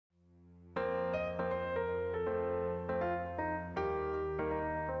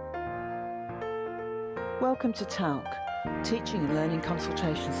Welcome to TALC, Teaching and Learning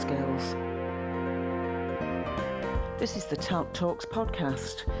Consultation Skills. This is the TALC Talks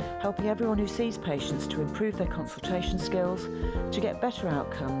podcast, helping everyone who sees patients to improve their consultation skills, to get better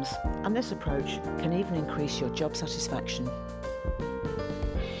outcomes, and this approach can even increase your job satisfaction.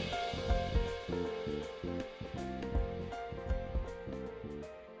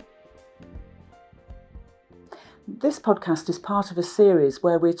 This podcast is part of a series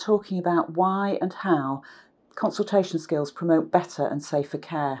where we're talking about why and how consultation skills promote better and safer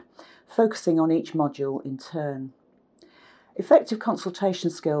care, focusing on each module in turn. Effective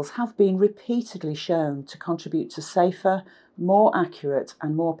consultation skills have been repeatedly shown to contribute to safer, more accurate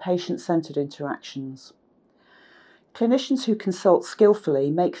and more patient-centred interactions. Clinicians who consult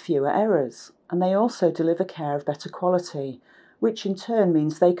skillfully make fewer errors, and they also deliver care of better quality, which in turn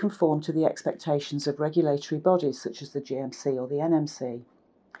means they conform to the expectations of regulatory bodies such as the GMC or the NMC.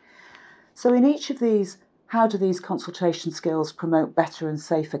 So in each of these "How do these consultation skills promote better and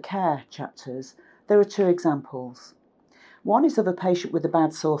safer care" chapters, there are two examples. One is of a patient with a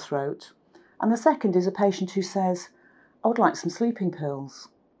bad sore throat, and the second is a patient who says, "I would like some sleeping pills."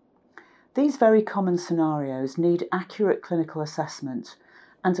 These very common scenarios need accurate clinical assessment,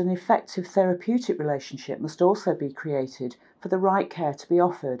 and an effective therapeutic relationship must also be created for the right care to be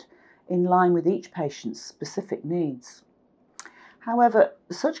offered, in line with each patient's specific needs. However,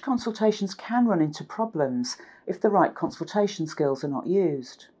 such consultations can run into problems if the right consultation skills are not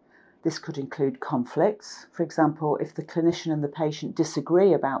used. This could include conflicts, for example, if the clinician and the patient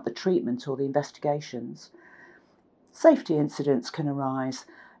disagree about the treatment or the investigations. Safety incidents can arise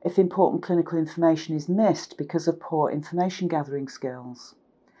if important clinical information is missed because of poor information gathering skills.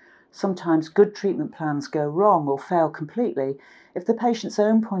 Sometimes good treatment plans go wrong or fail completely if the patient's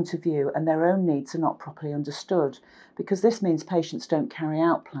own point of view and their own needs are not properly understood, because this means patients don't carry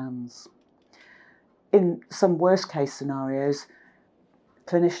out plans. In some worst-case scenarios,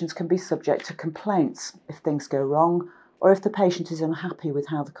 clinicians can be subject to complaints if things go wrong or if the patient is unhappy with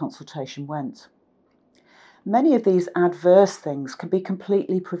how the consultation went. Many of these adverse things can be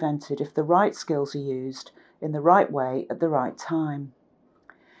completely prevented if the right skills are used in the right way at the right time.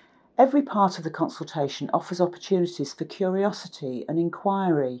 Every part of the consultation offers opportunities for curiosity and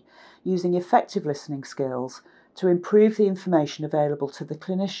inquiry, using effective listening skills to improve the information available to the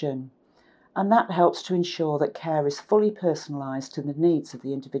clinician, and that helps to ensure that care is fully personalised to the needs of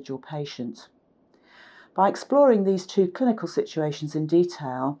the individual patient. By exploring these two clinical situations in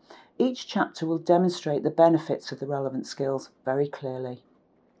detail, each chapter will demonstrate the benefits of the relevant skills very clearly.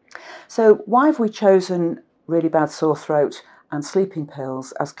 So why have we chosen really bad sore throat and sleeping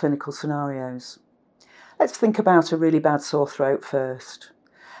pills as clinical scenarios? Let's think about a really bad sore throat first.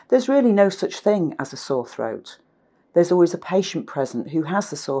 There's really no such thing as a sore throat. There's always a patient present who has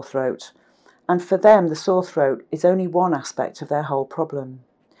the sore throat, and for them the sore throat is only one aspect of their whole problem.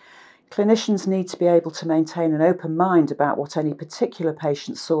 Clinicians need to be able to maintain an open mind about what any particular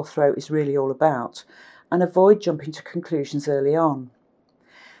patient's sore throat is really all about, and avoid jumping to conclusions early on.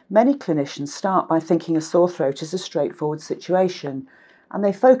 Many clinicians start by thinking a sore throat is a straightforward situation, and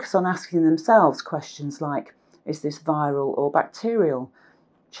they focus on asking themselves questions like, is this viral or bacterial?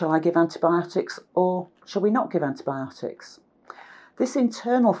 Shall I give antibiotics or shall we not give antibiotics? This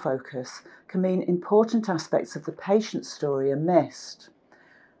internal focus can mean important aspects of the patient's story are missed.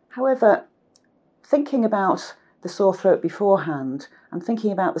 However, thinking about the sore throat beforehand and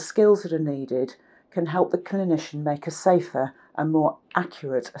thinking about the skills that are needed can help the clinician make a safer and more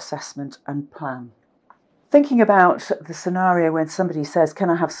accurate assessment and plan. Thinking about the scenario when somebody says, "Can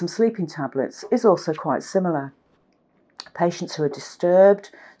I have some sleeping tablets?" is also quite similar. Patients who are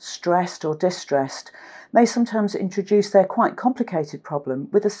disturbed, stressed or distressed may sometimes introduce their quite complicated problem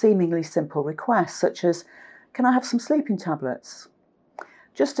with a seemingly simple request, such as, "Can I have some sleeping tablets?"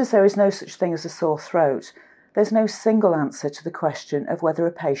 Just as there is no such thing as a sore throat, there's no single answer to the question of whether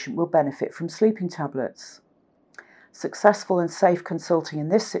a patient will benefit from sleeping tablets. Successful and safe consulting in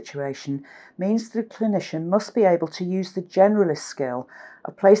this situation means that the clinician must be able to use the generalist skill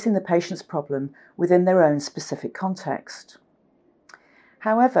of placing the patient's problem within their own specific context.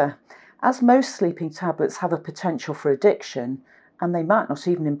 However, as most sleeping tablets have a potential for addiction, and they might not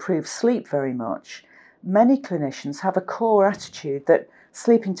even improve sleep very much, many clinicians have a core attitude that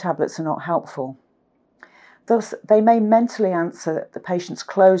sleeping tablets are not helpful. Thus, they may mentally answer the patient's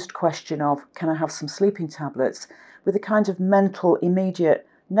closed question of, "Can I have some sleeping tablets?" with a kind of mental, immediate,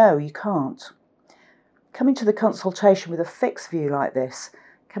 "No, you can't." Coming to the consultation with a fixed view like this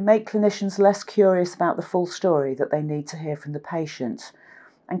can make clinicians less curious about the full story that they need to hear from the patient,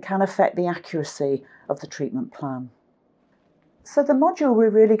 and can affect the accuracy of the treatment plan. So the module we're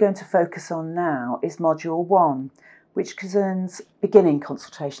really going to focus on now is Module 1, which concerns beginning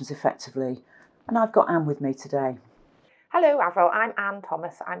consultations effectively. And I've got Anne with me today. Hello Avril, I'm Anne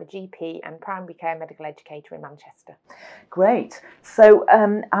Thomas. I'm a GP and primary care medical educator in Manchester. Great. So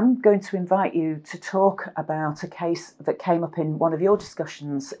I'm going to invite you to talk about a case that came up in one of your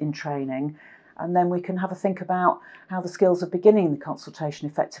discussions in training, and then we can have a think about how the skills of beginning the consultation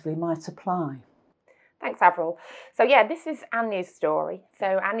effectively might apply. Thanks, Avril. So this is Anya's story.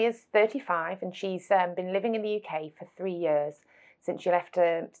 So Anya's 35 and she's been living in the UK for 3 years since she left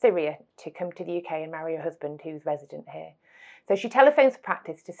Syria to come to the UK and marry her husband who's resident here. So she telephones for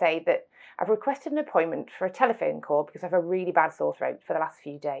practice to say that I've requested an appointment for a telephone call because I have a really bad sore throat for the last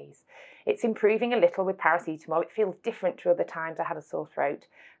few days. It's improving a little with paracetamol. It feels different to other times I had a sore throat.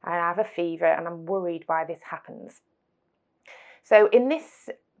 I have a fever and I'm worried why this happens. So in this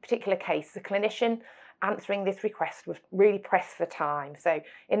particular case, the clinician answering this request was really pressed for time. So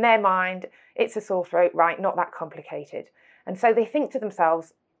in their mind, it's a sore throat, right? Not that complicated. And so they think to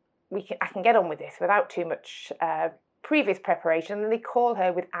themselves, I can get on with this without too much previous preparation. And then they call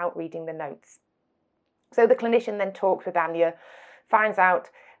her without reading the notes. So the clinician then talks with Anya, finds out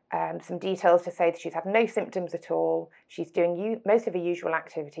some details to say that she's had no symptoms at all. She's doing most of her usual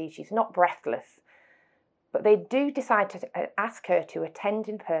activities. She's not breathless. But they do decide to ask her to attend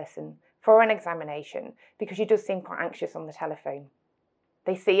in person for an examination because she does seem quite anxious on the telephone.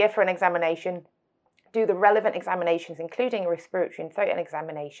 They see her for an examination, do the relevant examinations, including a respiratory and throat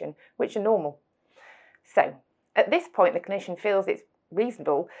examination, which are normal. So at this point, the clinician feels it's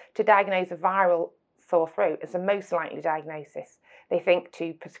reasonable to diagnose a viral sore throat as the most likely diagnosis. They think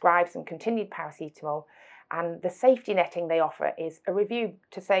to prescribe some continued paracetamol, and the safety netting they offer is a review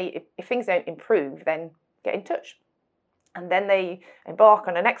to say if things don't improve, then get in touch. And then they embark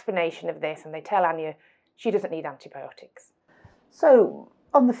on an explanation of this and they tell Anya she doesn't need antibiotics. So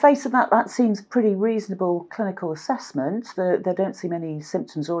on the face of that seems pretty reasonable clinical assessment. There don't seem any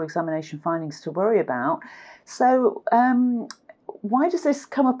symptoms or examination findings to worry about. So why does this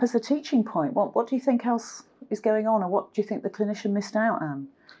come up as a teaching point? What do you think else is going on, or what do you think the clinician missed out, Anne?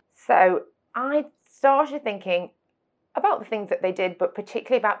 So I started thinking about the things that they did, but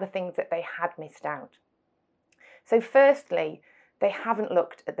particularly about the things that they had missed out. So firstly, they haven't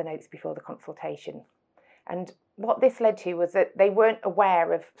looked at the notes before the consultation. And what this led to was that they weren't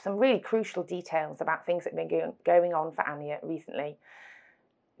aware of some really crucial details about things that have been going on for Anya recently.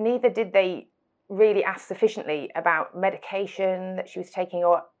 Neither did they really ask sufficiently about medication that she was taking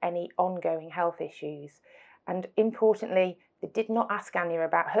or any ongoing health issues. And importantly, they did not ask Anya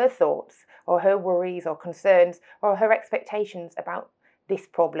about her thoughts or her worries or concerns or her expectations about this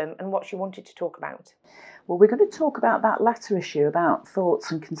problem and what she wanted to talk about. Well, we're going to talk about that latter issue about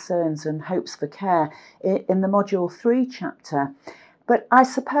thoughts and concerns and hopes for care in the Module 3 chapter. But I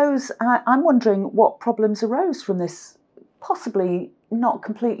suppose I'm wondering what problems arose from this possibly not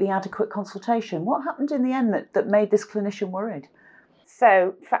completely adequate consultation. What happened in the end that made this clinician worried?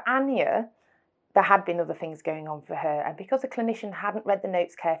 So for Anya, there had been other things going on for her, and because the clinician hadn't read the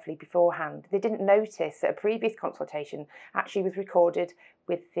notes carefully beforehand, they didn't notice that a previous consultation actually was recorded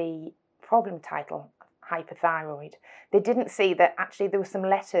with the problem title, hyperthyroid. They didn't see that actually there were some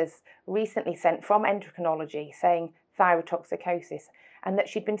letters recently sent from endocrinology saying thyrotoxicosis and that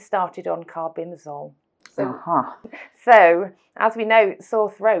she'd been started on carbimazole. So as we know, sore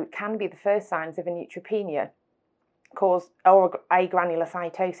throat can be the first signs of a neutropenia caused or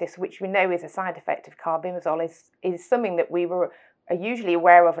agranulocytosis, which we know is a side effect of carbimazole, is something that we are usually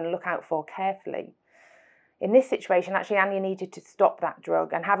aware of and look out for carefully. In this situation, actually, Anya needed to stop that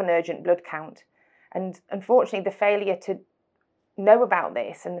drug and have an urgent blood count. And unfortunately, the failure to know about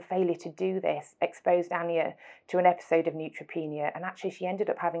this and the failure to do this exposed Anya to an episode of neutropenia. And actually, she ended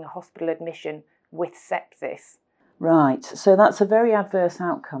up having a hospital admission with sepsis. Right, so that's a very adverse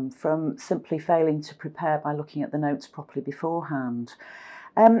outcome from simply failing to prepare by looking at the notes properly beforehand.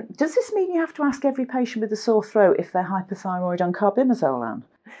 Does this mean you have to ask every patient with a sore throat if they're hypothyroid on carbimazole, Anne?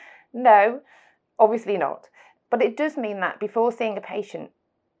 No, obviously not. But it does mean that before seeing a patient,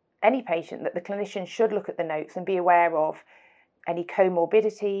 any patient, that the clinician should look at the notes and be aware of any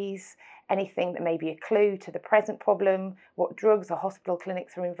comorbidities, anything that may be a clue to the present problem, what drugs or hospital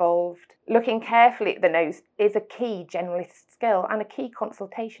clinics are involved. Looking carefully at the notes is a key generalist skill and a key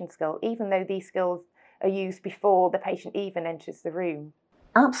consultation skill, even though these skills are used before the patient even enters the room.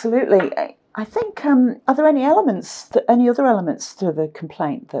 Absolutely. I think, are there any other elements to the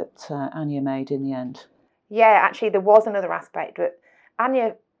complaint that Anya made in the end? Yeah, actually there was another aspect, but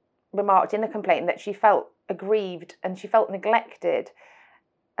Anya remarked in the complaint that she felt aggrieved and she felt neglected.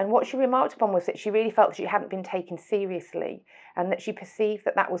 And what she remarked upon was that she really felt that she hadn't been taken seriously, and that she perceived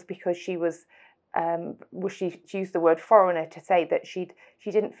that that was because she was she used the word foreigner to say that she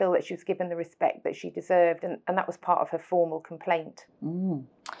didn't feel that she was given the respect that she deserved, and that was part of her formal complaint. Well,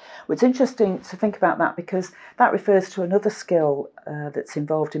 it's interesting to think about that, because that refers to another skill that's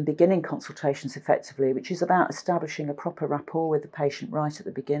involved in beginning consultations effectively, which is about establishing a proper rapport with the patient right at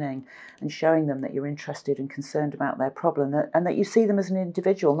the beginning and showing them that you're interested and concerned about their problem, and that you see them as an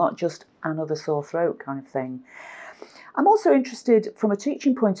individual, not just another sore throat kind of thing. I'm also interested from a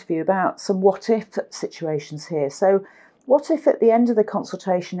teaching point of view about some what-if situations here. So what if at the end of the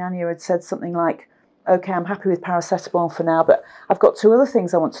consultation Anya had said something like, OK, I'm happy with paracetamol for now, but I've got 2 other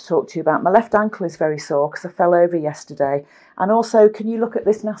things I want to talk to you about. My left ankle is very sore because I fell over yesterday. And also, can you look at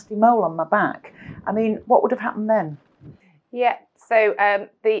this nasty mole on my back? I mean, what would have happened then? Yeah, so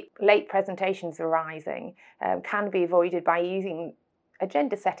the late presentations arising can be avoided by using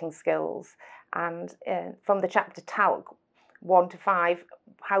agenda setting skills. And from the chapter Talc 1 to 5,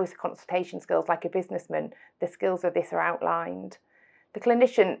 how is consultation skills like a businessman, the skills of this are outlined. The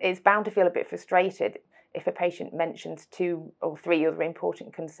clinician is bound to feel a bit frustrated if a patient mentions 2 or 3 other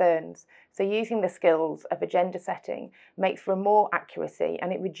important concerns. So using the skills of agenda setting makes for more accuracy,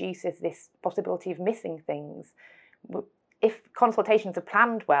 and it reduces this possibility of missing things. If consultations are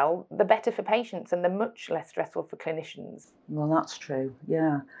planned well, the better for patients and they're much less stressful for clinicians. Well, that's true,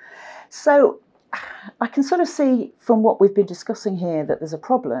 yeah. So I can sort of see from what we've been discussing here that there's a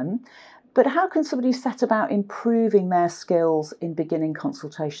problem, but how can somebody set about improving their skills in beginning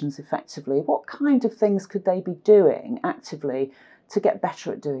consultations effectively? What kind of things could they be doing actively to get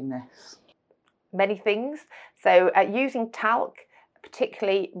better at doing this? Many things. So using Talc,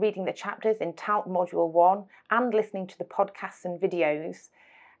 particularly reading the chapters in Talc Module 1 and listening to the podcasts and videos,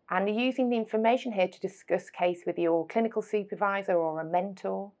 and using the information here to discuss case with your clinical supervisor or a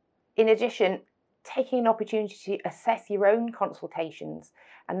mentor. In addition, taking an opportunity to assess your own consultations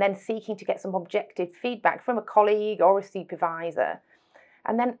and then seeking to get some objective feedback from a colleague or a supervisor.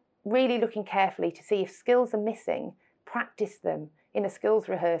 And then really looking carefully to see if skills are missing, practice them in a skills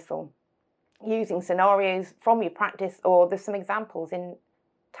rehearsal, using scenarios from your practice, or there's some examples in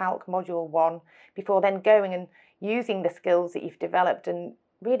Talc Module 1, before then going and using the skills that you've developed and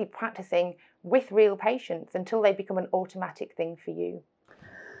really practicing with real patients until they become an automatic thing for you.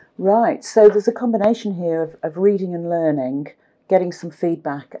 Right, so there's a combination here of reading and learning, getting some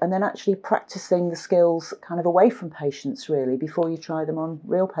feedback, and then actually practicing the skills kind of away from patients really before you try them on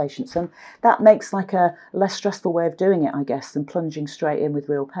real patients. And that makes like a less stressful way of doing it, I guess, than plunging straight in with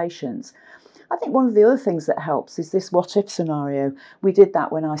real patients. I think one of the other things that helps is this what-if scenario. We did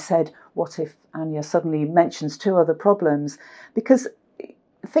that when I said, what if Anya suddenly mentions 2 other problems? Because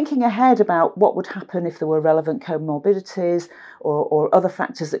thinking ahead about what would happen if there were relevant comorbidities or other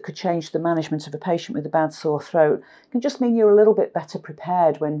factors that could change the management of a patient with a bad sore throat can just mean you're a little bit better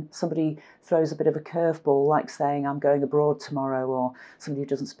prepared when somebody throws a bit of a curveball, like saying, I'm going abroad tomorrow, or somebody who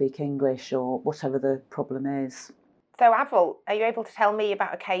doesn't speak English, or whatever the problem is. So Avril, are you able to tell me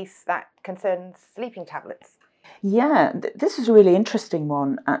about a case that concerns sleeping tablets? Yeah, this is a really interesting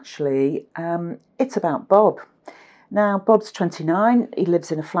one, actually. It's about Bob. Now, Bob's 29, he lives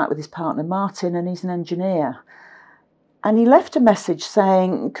in a flat with his partner Martin, and he's an engineer. And he left a message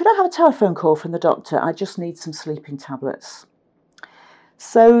saying, could I have a telephone call from the doctor? I just need some sleeping tablets.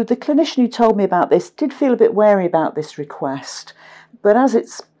 So the clinician who told me about this did feel a bit wary about this request, but as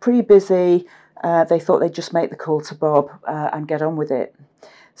it's pretty busy, they thought they'd just make the call to Bob and get on with it.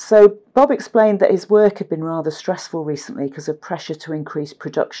 So Bob explained that his work had been rather stressful recently because of pressure to increase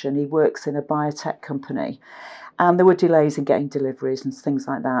production. He works in a biotech company, and there were delays in getting deliveries and things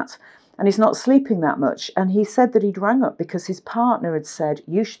like that. And he's not sleeping that much. And he said that he'd rang up because his partner had said,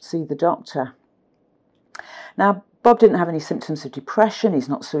 you should see the doctor. Now, Bob didn't have any symptoms of depression. He's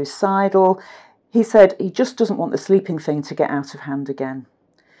not suicidal. He said he just doesn't want the sleeping thing to get out of hand again.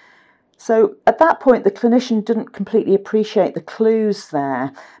 So at that point, the clinician didn't completely appreciate the clues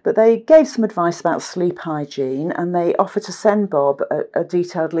there, but they gave some advice about sleep hygiene, and they offered to send Bob a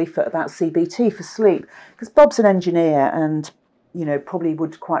detailed leaflet about CBT for sleep, because Bob's an engineer and, you know, probably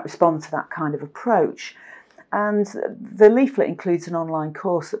would quite respond to that kind of approach. And the leaflet includes an online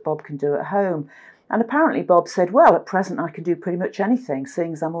course that Bob can do at home. And apparently Bob said, well, at present I can do pretty much anything,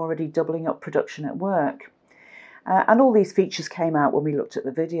 seeing as I'm already doubling up production at work. And all these features came out when we looked at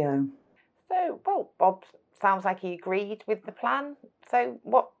the video. So, well, Bob sounds like he agreed with the plan. So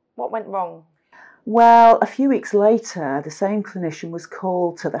what went wrong? Well, a few weeks later, the same clinician was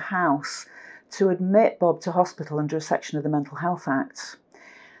called to the house to admit Bob to hospital under a section of the Mental Health Act.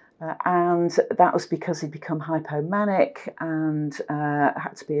 And that was because he'd become hypomanic and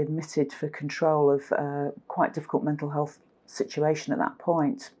had to be admitted for control of quite difficult mental health situation at that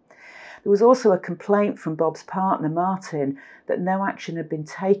point. There was also a complaint from Bob's partner, Martin, that no action had been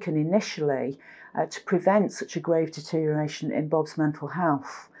taken initially to prevent such a grave deterioration in Bob's mental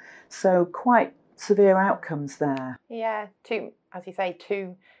health. So quite severe outcomes there. Yeah, two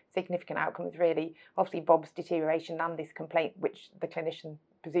significant outcomes really. Obviously Bob's deterioration and this complaint, which the clinician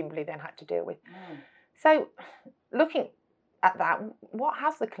presumably then had to deal with. So looking at that, what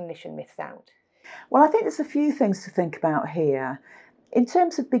has the clinician missed out? Well, I think there's a few things to think about here. In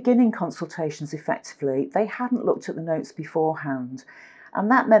terms of beginning consultations effectively, they hadn't looked at the notes beforehand, and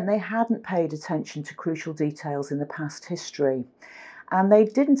that meant they hadn't paid attention to crucial details in the past history, and they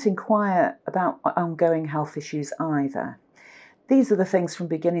didn't inquire about ongoing health issues either. These are the things from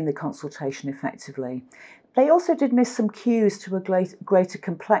beginning the consultation effectively. They also did miss some cues to a greater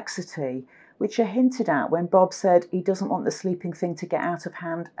complexity, which are hinted at when Bob said he doesn't want the sleeping thing to get out of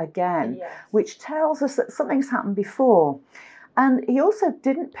hand again, Yes. which tells us that something's happened before. And he also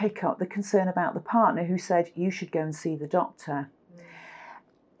didn't pick up the concern about the partner who said, you should go and see the doctor.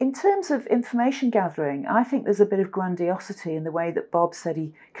 In terms of information gathering, I think there's a bit of grandiosity in the way that Bob said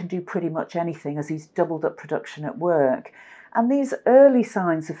he can do pretty much anything as he's doubled up production at work. And these early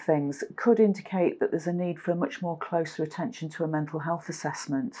signs of things could indicate that there's a need for a much more closer attention to a mental health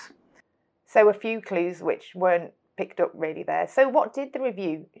assessment. So a few clues which weren't picked up really there. So what did the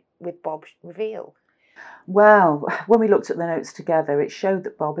review with Bob reveal? Well, when we looked at the notes together, it showed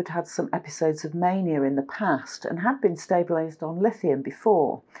that Bob had had some episodes of mania in the past and had been stabilised on lithium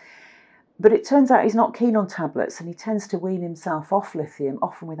before. But it turns out he's not keen on tablets and he tends to wean himself off lithium,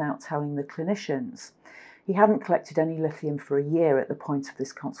 often without telling the clinicians. He hadn't collected any lithium for a year at the point of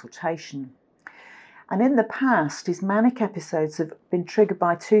this consultation. And in the past, his manic episodes have been triggered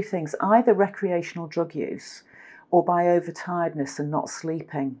by two things, either recreational drug use or by overtiredness and not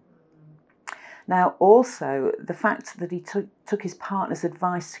sleeping. Now, also, the fact that he took his partner's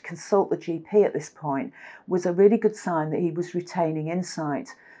advice to consult the GP at this point was a really good sign that he was retaining insight.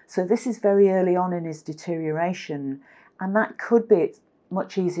 So this is very early on in his deterioration, and that could be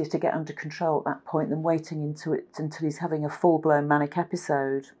much easier to get under control at that point than waiting until he's having a full-blown manic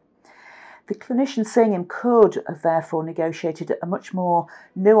episode. The clinician seeing him could have therefore negotiated a much more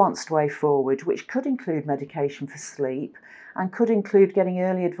nuanced way forward, which could include medication for sleep and could include getting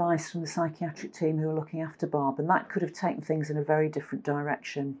early advice from the psychiatric team who are looking after Bob, and that could have taken things in a very different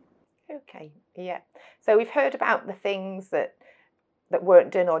direction. Okay, yeah. So we've heard about the things that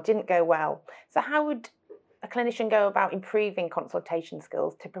weren't done or didn't go well. So how would a clinician go about improving consultation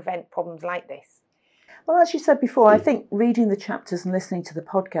skills to prevent problems like this? Well, as you said before, I think reading the chapters and listening to the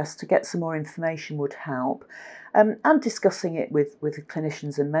podcast to get some more information would help, and discussing it with the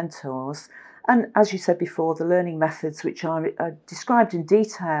clinicians and mentors. And as you said before, the learning methods, which are described in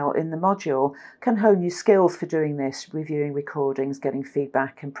detail in the module, can hone your skills for doing this, reviewing recordings, getting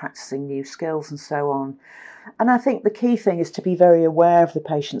feedback and practicing new skills and so on. And I think the key thing is to be very aware of the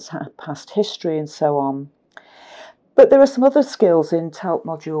patient's past history and so on. But there are some other skills in TELP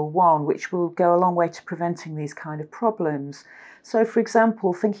Module 1 which will go a long way to preventing these kind of problems. So, for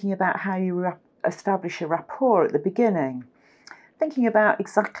example, thinking about how you establish a rapport at the beginning, thinking about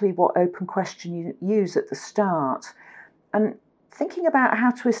exactly what open question you use at the start, and thinking about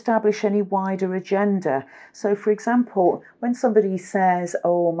how to establish any wider agenda. So, for example, when somebody says,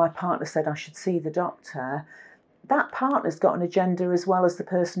 oh, my partner said I should see the doctor, that partner's got an agenda as well as the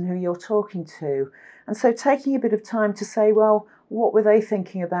person who you're talking to. And so taking a bit of time to say, well, what were they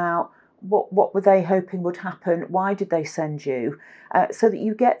thinking about? What were they hoping would happen? Why did they send you? So that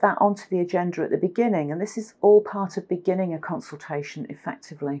you get that onto the agenda at the beginning. And this is all part of beginning a consultation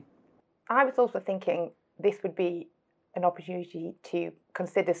effectively. I was also thinking this would be an opportunity to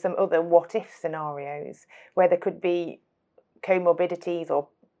consider some other what-if scenarios where there could be comorbidities or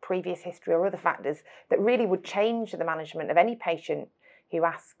previous history or other factors that really would change the management of any patient who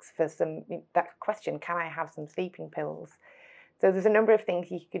asks for that question, can I have some sleeping pills? So there's a number of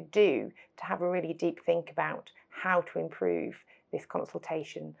things you could do to have a really deep think about how to improve this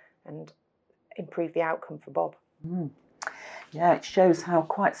consultation and improve the outcome for Bob. Yeah, it shows how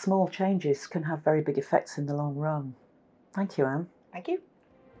quite small changes can have very big effects in the long run. Thank you, Anne. Thank you.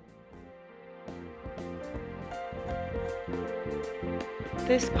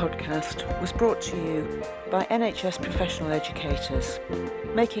 This podcast was brought to you by NHS professional educators,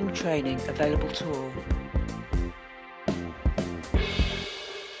 making training available to all.